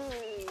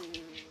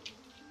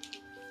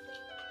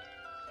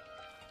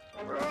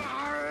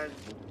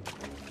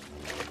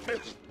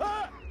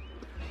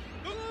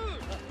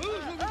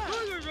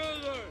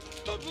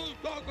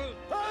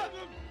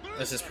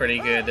 This is pretty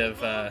good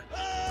of,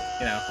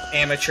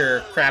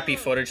 amateur crappy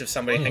footage of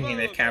somebody thinking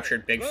they've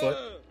captured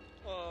Bigfoot.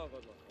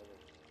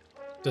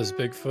 Does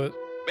Bigfoot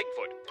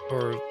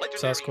or Legendary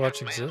Sasquatch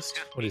Half-Man, exist?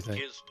 What do you think?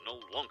 Half-Meat is no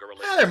longer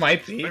a There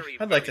might be. Very,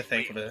 I'd like to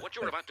very think of real. it. What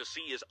you're about to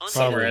see is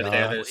Somewhere Probably out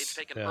there, not. there's.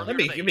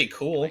 Yeah. It'd be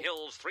cool. The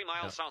hills 3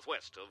 miles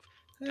southwest of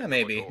Yeah,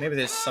 maybe. Maybe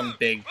there's some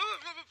big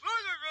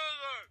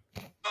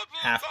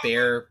half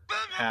bear,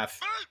 half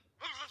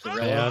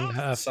gorilla And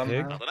half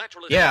somehow. pig. the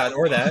naturalist. Yeah,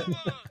 or that.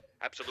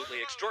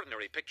 Absolutely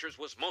extraordinary pictures,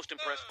 was most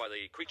impressed by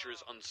the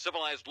creature's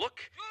uncivilized look,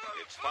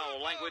 its foul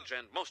language,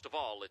 and most of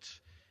all, its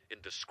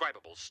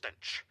indescribable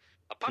stench.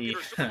 A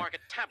popular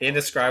supermarket tabloid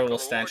Indescribable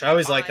struck a stench. reward I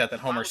always of like that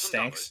Homer $5,000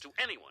 stinks. to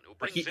anyone who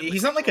brings in the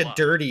He's not like creature a alive.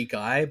 dirty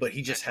guy, but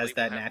he just has Naturally,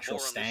 that we'll have natural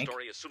more on this stank.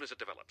 story as soon as it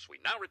develops. We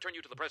now return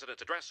you to the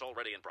president's address,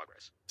 already in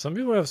progress. Some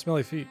people have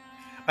smelly feet.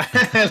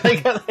 I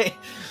like how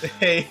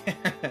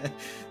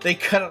they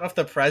cut off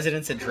the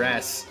president's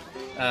address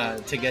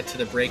to get to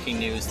the breaking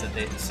news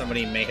that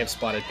somebody may have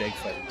spotted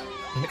Bigfoot.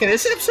 Okay,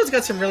 this episode's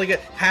got some really good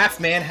half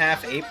man,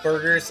 half ape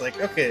burgers. Like,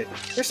 okay,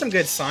 there's some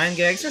good sign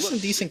gags. There's some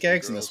Look, decent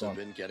gags in girls this one.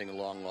 have been getting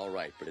along all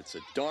right, but it's a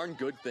darn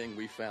good thing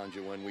we found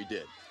you when we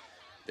did.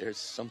 There's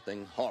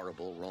something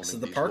horrible roaming This is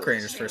the these Park woods.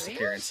 Rangers' first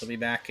appearance. They'll be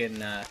back in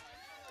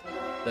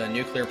the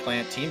nuclear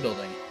plant team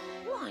building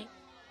Why,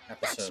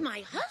 that's episode. my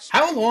husband.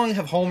 How long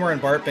have Homer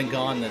and Bart been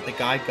gone that the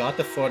guy got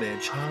the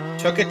footage,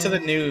 took it to the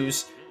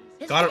news,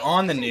 got it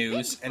on the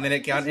news, and then it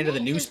got into the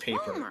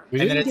newspaper? We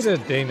And then didn't get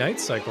a day-night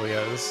cycle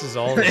yet. This is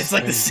all. It's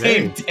like the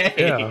same day.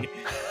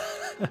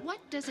 Yeah. What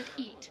does it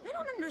eat? I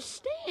don't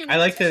understand. I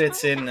like that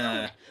it's in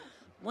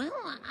Well,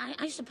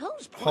 I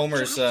suppose pork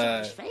Homer's, chops are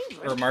his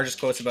favorite. or Marge's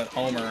quotes about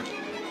Homer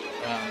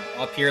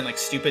up here in like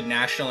stupid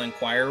National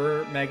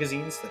Enquirer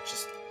magazines that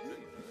just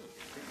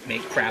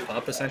make crap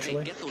up,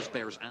 essentially. Get those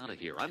bears out of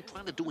here. I'm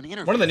trying to do an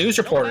interview. One of the news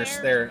reporters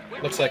there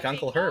looks like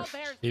Uncle Herb.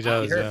 He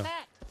does, Herb.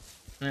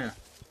 yeah. Yeah.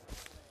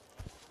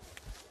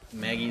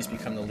 Maggie's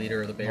become the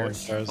leader of the No one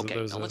bears. cares that Okay,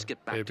 there's now a let's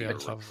get back baby to on your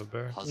top of a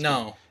bear. husband.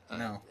 No,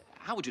 no.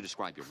 How would you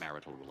describe your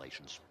marital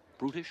relations?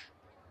 Brutish?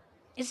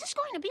 Is this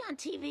going to be on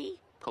TV?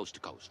 Coast to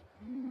coast.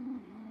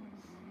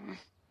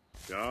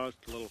 Just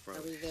a little further.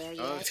 Are we there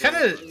yet? It's kind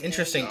of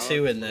interesting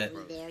too in that, Are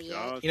we there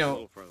yet? you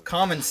know,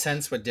 common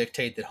sense would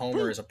dictate that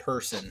Homer is a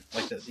person,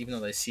 like that, even though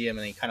they see him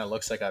and he kind of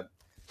looks like a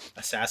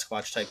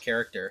Sasquatch type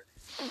character.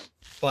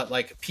 But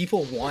like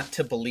people want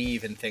to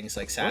believe in things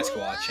like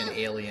Sasquatch and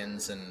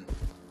aliens and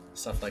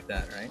stuff like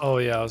that, right? Oh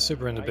yeah, I was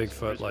super into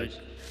Bigfoot like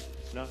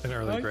in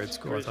early grade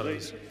school. I thought it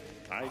was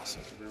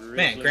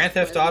Man, Grand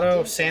Theft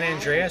Auto, San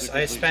Andreas.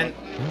 I spent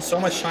so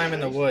much time in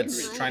the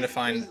woods trying to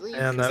find.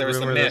 and that there was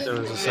the rumor that myth.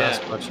 there was a Yeah.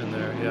 Sasquatch in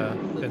there. Yeah,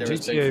 in There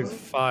was GTA Bigfoot.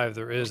 5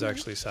 there is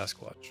actually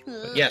Sasquatch.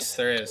 But Yes,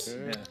 there is.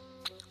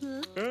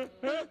 Yeah.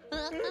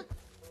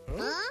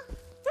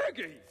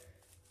 Peggy!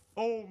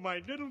 Oh,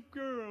 my little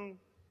girl.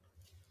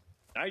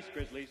 Nice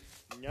grizzlies.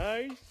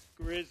 Nice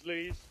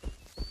grizzlies.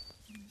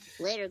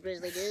 Later,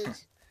 grizzly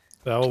dudes.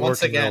 that will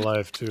Once work in real again,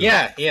 life too.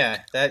 Yeah,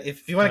 yeah. That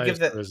if you want to Nice give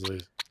that,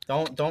 Grizzlies.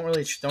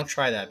 don't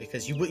try that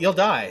because you'll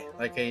die.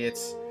 Like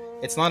it's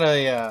not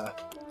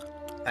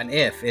an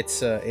if.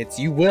 It's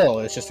you will.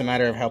 It's just a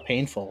matter of how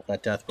painful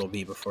that death will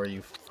be before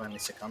you finally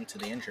succumb to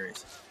the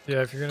injuries.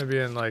 Yeah, if you're gonna be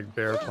in like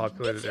bear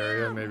populated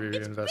area, maybe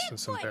you invest in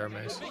some bear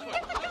mace.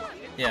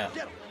 Yeah.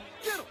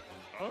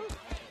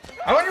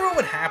 I wonder what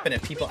would happen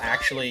if people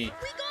actually,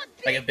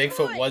 like, if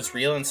Bigfoot was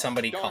real and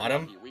somebody caught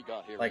him.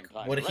 Like,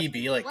 would he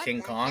be like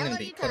King Kong and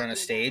be put on a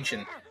stage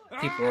and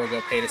people would go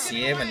pay to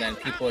see him, and then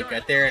people would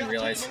get there and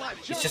realize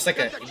he's just like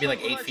he'd be like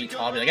 8 feet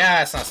tall, be like,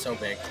 it's not so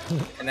big,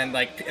 and then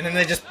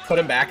they just put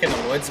him back in the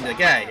woods and be like,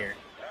 get out of here.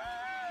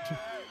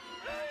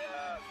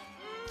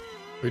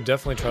 We'd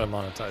definitely try to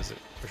monetize it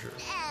for sure.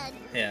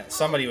 Yeah,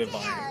 somebody would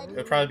buy it. It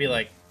would probably be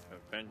like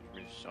Avenge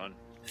me, son.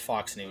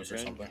 Fox News or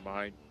Avenge something.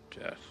 my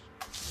death.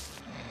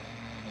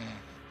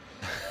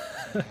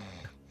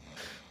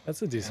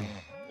 That's a decent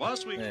one.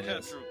 Last week's It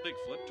is. capture of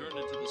Bigfoot turned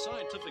into the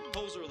scientific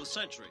poser of the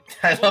century.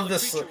 I Although love the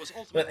this. creature was But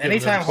ultimately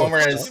anytime Homer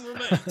has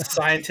remains.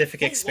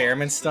 scientific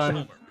experiments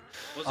done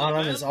Was it on a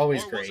him man, is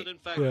always or was great. it in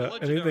fact Yeah, the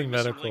legendary anything Mr.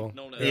 medical. Link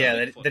known as Yeah,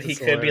 Bigfoot? that he It's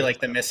could be hilarious. like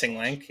the missing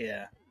link.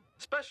 Yeah.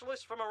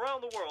 Specialists from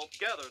around the world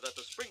gathered at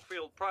the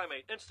Springfield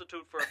Primate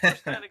Institute for a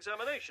first-hand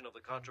examination of the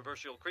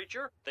controversial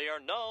creature. They are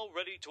now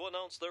ready to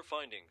announce their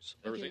findings.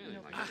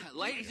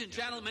 Ladies and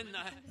gentlemen,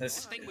 This-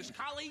 distinguished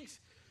colleagues.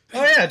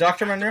 Oh yeah,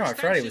 Dr. Monroe. I After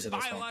forgot he was in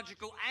extensive this one.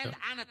 biological and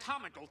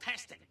anatomical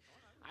testing,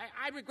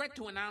 I regret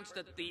to announce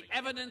that the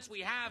evidence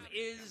we have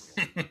is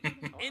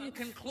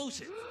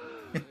inconclusive.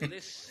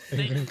 This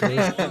thing may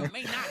or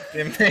may not.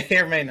 It may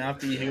or may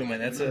not be human.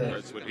 That's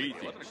what he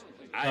thinks.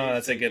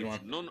 that's a good one.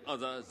 None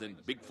other than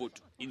Bigfoot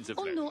in the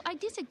Oh no, I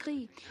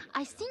disagree.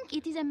 I think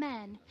it is a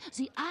man.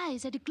 The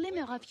eyes are the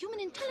glimmer of human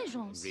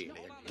intelligence. Really,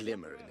 a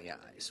glimmer in the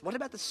eyes. What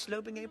about the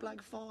sloping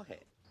ape-like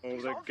forehead? Oh,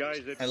 the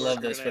guys that I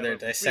love this where they're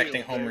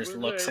dissecting Homer's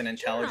looks and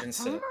intelligence.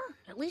 To, Homer,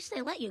 at least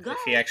they let you go. if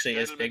he actually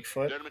is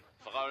Bigfoot. Gentlemen,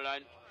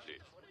 Fraulein,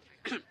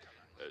 please.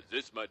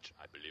 This much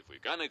I believe we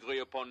can agree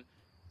upon.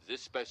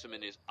 This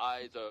specimen is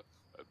either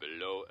a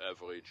below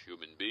average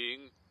human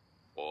being,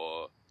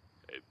 or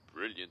a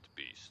brilliant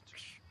beast.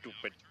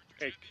 Stupid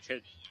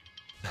egghead.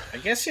 I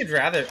guess you'd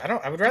rather.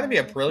 I would rather be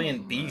a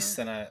brilliant beast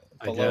than a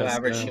below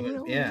average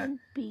human. Yeah.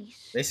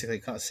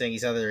 Basically, saying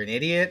he's either an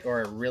idiot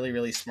or a really,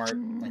 really smart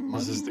like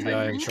This is the monkey guy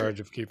type in creature. charge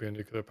of keeping a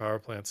nuclear power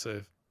plant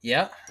safe.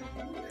 Yeah.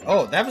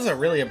 Oh, that was a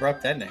really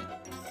abrupt ending.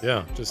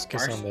 Yeah, just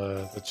kiss on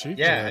the cheek.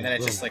 Yeah, and then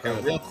it's just like a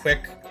real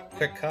quick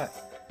cut.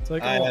 It's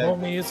like, oh,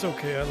 homie, it's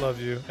okay, I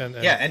love you. And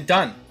yeah, and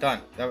done.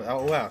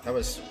 Oh wow, that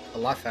was a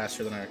lot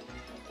faster than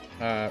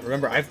I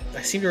remember. I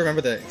seem to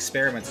remember the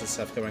experiments and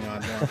stuff going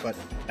on more, but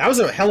that was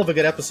a hell of a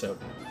good episode.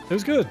 It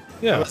was good.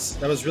 Yeah,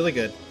 that was really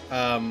good.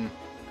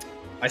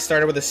 I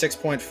started with a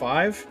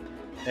 6.5,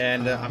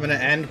 and I'm gonna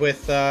end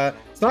with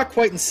it's not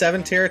quite in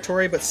 7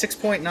 territory, but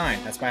 6.9.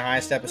 That's my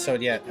highest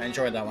episode yet. I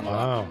enjoyed that one a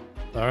lot.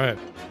 Wow. All right.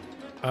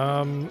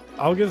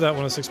 I'll give that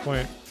one a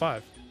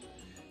 6.5.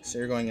 So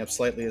you're going up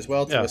slightly as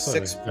well to a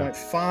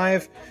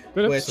 6.5,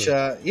 yeah. Which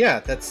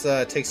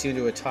that's takes you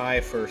into a tie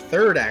for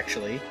third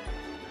actually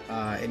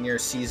in your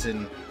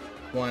season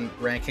 1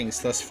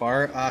 rankings thus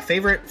far.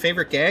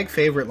 Favorite gag,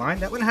 favorite line.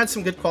 That one had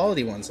some good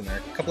quality ones in there.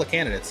 A couple of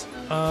candidates.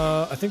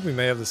 I think we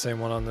may have the same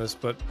one on this,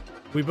 but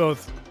we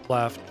both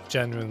laughed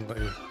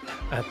genuinely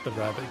at the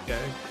rabbit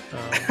gag.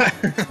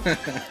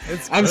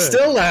 I'm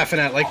still laughing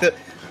at like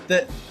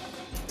the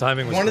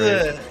timing was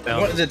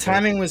the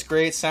timing was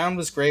great, sound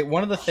was great.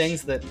 One of the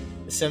things that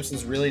The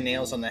Simpsons really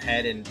nails on the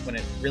head, and when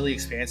it really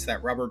expands to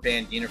that rubber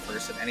band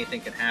universe and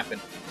anything can happen,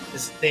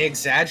 is they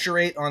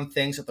exaggerate on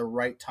things at the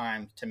right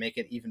time to make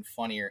it even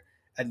funnier.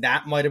 And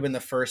that might have been the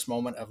first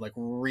moment of like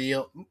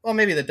real, well,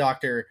 maybe the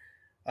Dr.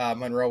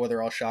 Monroe where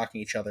they're all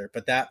shocking each other,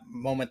 but that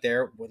moment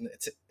there when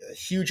it's a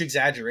huge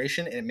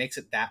exaggeration and it makes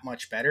it that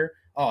much better.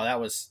 Oh, that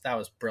was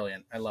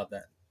brilliant. I love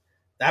that.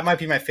 That might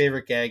be my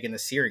favorite gag in the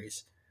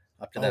series.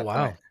 Up to that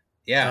point.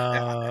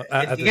 Yeah.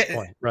 At this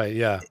point. Right,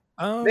 yeah.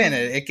 Man,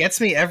 it gets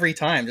me every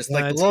time. Just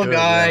like the little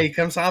guy, he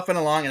comes hopping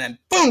along and then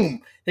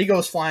boom, he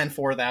goes flying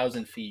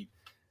 4,000 feet.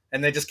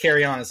 And they just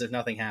carry on as if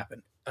nothing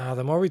happened.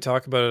 The more we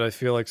talk about it, I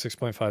feel like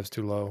 6.5 is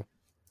too low.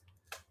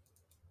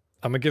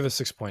 I'm going to give it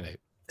 6.8.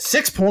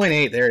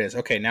 6.8, there it is.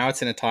 Okay, now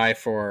it's in a tie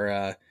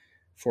for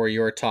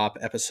your top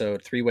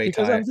episode, 3-way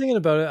tie. Because I'm thinking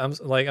about it,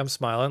 I'm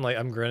smiling, like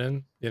I'm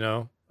grinning, you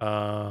know.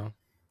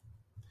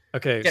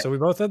 Okay, so we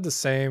both had the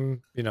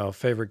same,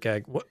 favorite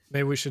gag.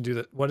 Maybe we should do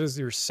that. What is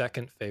your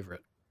second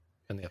favorite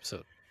in the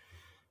episode?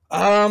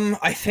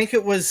 I think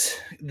it was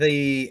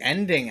the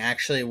ending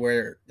actually,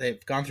 where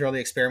they've gone through all the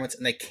experiments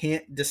and they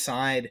can't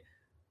decide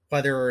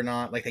whether or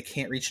not, like, they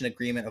can't reach an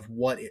agreement of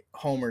what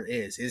Homer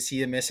is. Is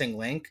he a missing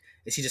link?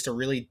 Is he just a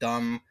really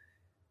dumb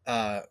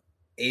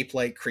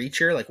ape-like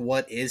creature? Like,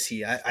 what is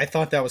he? I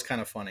thought that was kind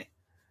of funny.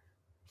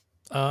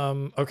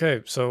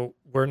 Okay, so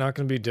we're not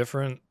going to be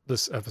different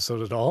this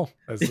episode at all.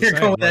 You're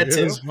going with that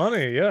too? It was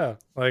funny, yeah.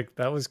 Like,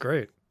 that was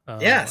great.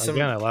 Again,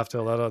 I laughed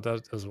a lot at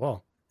that as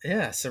well.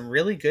 Yeah, some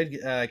really good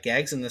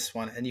gags in this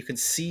one, and you can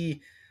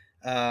see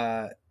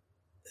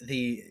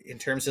in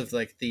terms of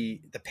like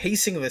the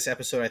pacing of this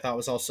episode, I thought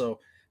was also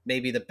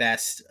maybe the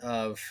best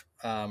of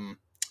them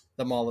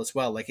all as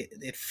well. Like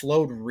it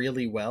flowed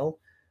really well.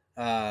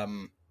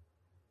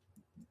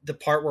 The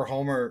part where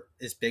Homer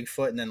is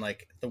Bigfoot and then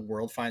like the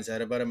world finds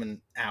out about him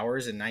in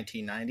hours in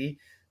 1990,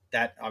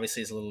 that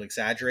obviously is a little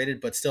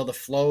exaggerated, but still the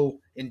flow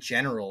in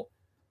general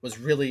was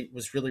really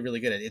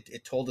good.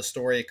 It told the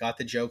story, it got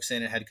the jokes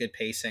in, it had good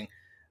pacing,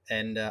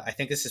 and I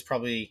think this is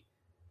probably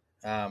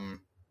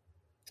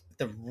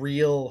the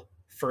real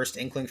first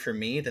inkling for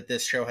me that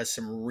this show has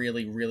some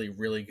really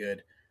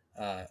good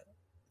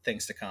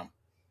things to come.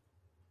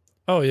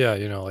 Oh yeah,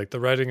 like the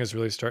writing is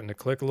really starting to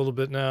click a little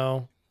bit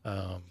now.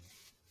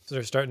 So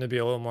they're starting to be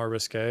a little more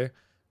risque. Of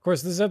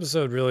course, this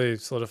episode really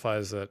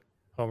solidifies that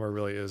Homer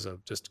really is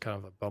just kind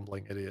of a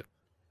bumbling idiot.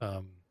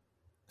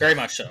 Very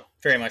much so.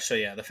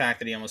 Yeah, the fact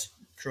that he almost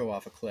drove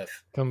off a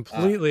cliff.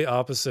 Completely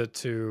opposite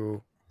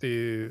to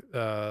the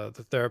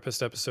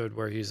therapist episode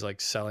where he's like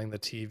selling the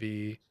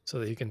TV so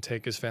that he can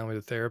take his family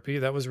to therapy.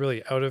 That was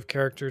really out of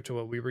character to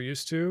what we were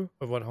used to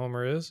of what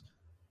Homer is.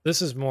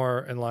 This is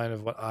more in line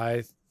of what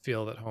I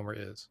feel that Homer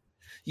is.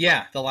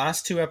 Yeah, the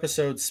last 2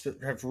 episodes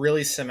have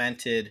really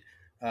cemented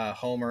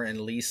Homer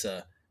and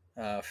Lisa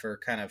for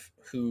kind of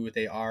who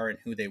they are and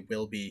who they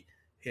will be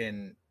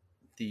in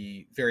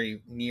the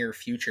very near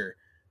future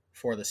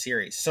for the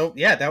series. So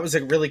yeah, that was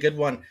a really good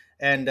one.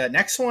 And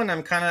next one, I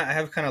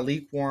have kind of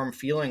lukewarm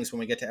feelings when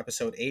we get to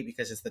episode 8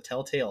 because it's the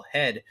Telltale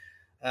Head.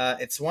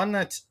 It's one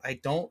that I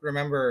don't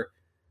remember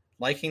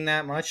liking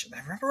that much.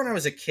 I remember when I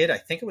was a kid, I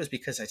think it was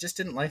because I just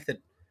didn't like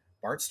that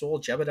Bart stole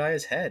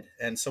Jebediah's head.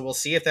 And so we'll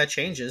see if that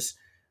changes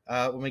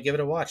when we give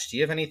it a watch. Do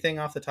you have anything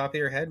off the top of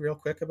your head real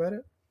quick about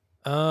it?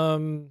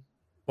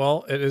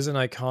 Well, it is an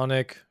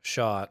iconic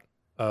shot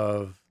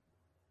of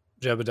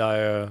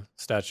Jebediah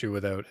statue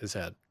without his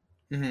head.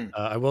 Mm-hmm.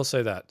 I will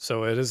say that.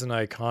 So it is an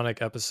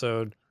iconic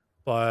episode,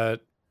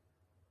 but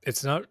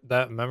it's not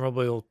that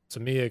memorable to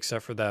me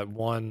except for that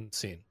one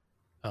scene.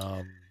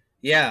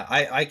 Yeah,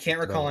 I can't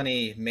recall So-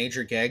 any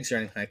major gags or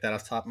anything like that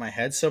off the top of my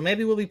head. So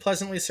maybe we'll be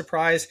pleasantly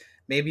surprised.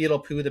 Maybe it'll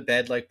poo the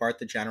bed like Bart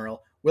the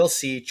General. We'll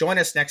see. Join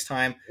us next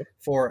time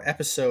for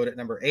episode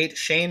number 8.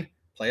 Shane,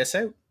 play us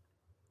out.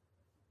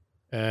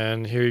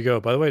 And here you go.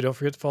 By the way, don't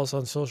forget to follow us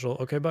on social.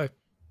 Okay, bye.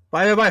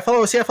 Bye.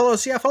 Follow us. Yeah,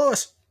 follow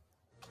us.